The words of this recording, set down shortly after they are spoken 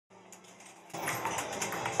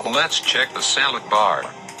Let's check the salad bar.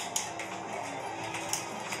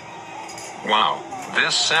 Wow,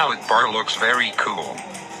 this salad bar looks very cool.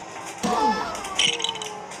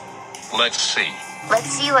 Let's see. Let's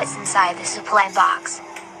see what's inside the supply box.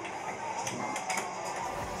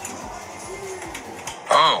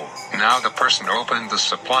 Oh, now the person opened the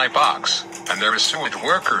supply box, and there are sewage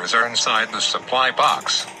workers are inside the supply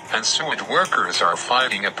box, and sewage workers are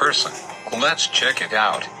fighting a person. Let's check it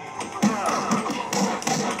out.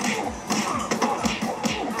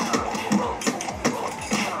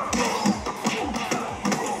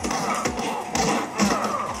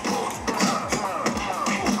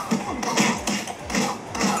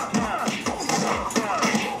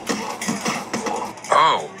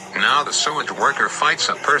 Oh, now the sewage worker fights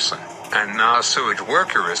a person, and now a sewage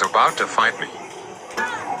worker is about to fight me.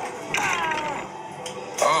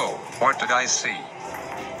 Oh, what did I see?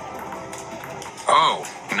 Oh,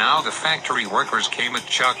 now the factory workers came at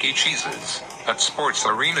Chuck E. Cheese's, at Sports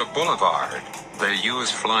Arena Boulevard. They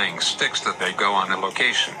use flying sticks that they go on a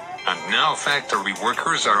location, and now factory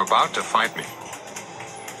workers are about to fight me.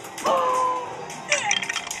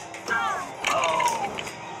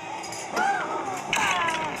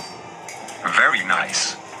 Very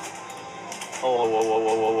nice.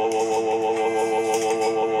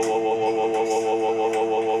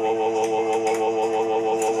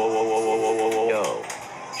 Yo,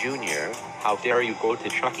 Junior, how dare you go to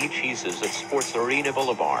Chuck E. Cheese's at Sports Arena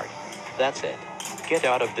Boulevard? That's it. Get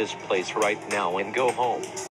out of this place right now and go home.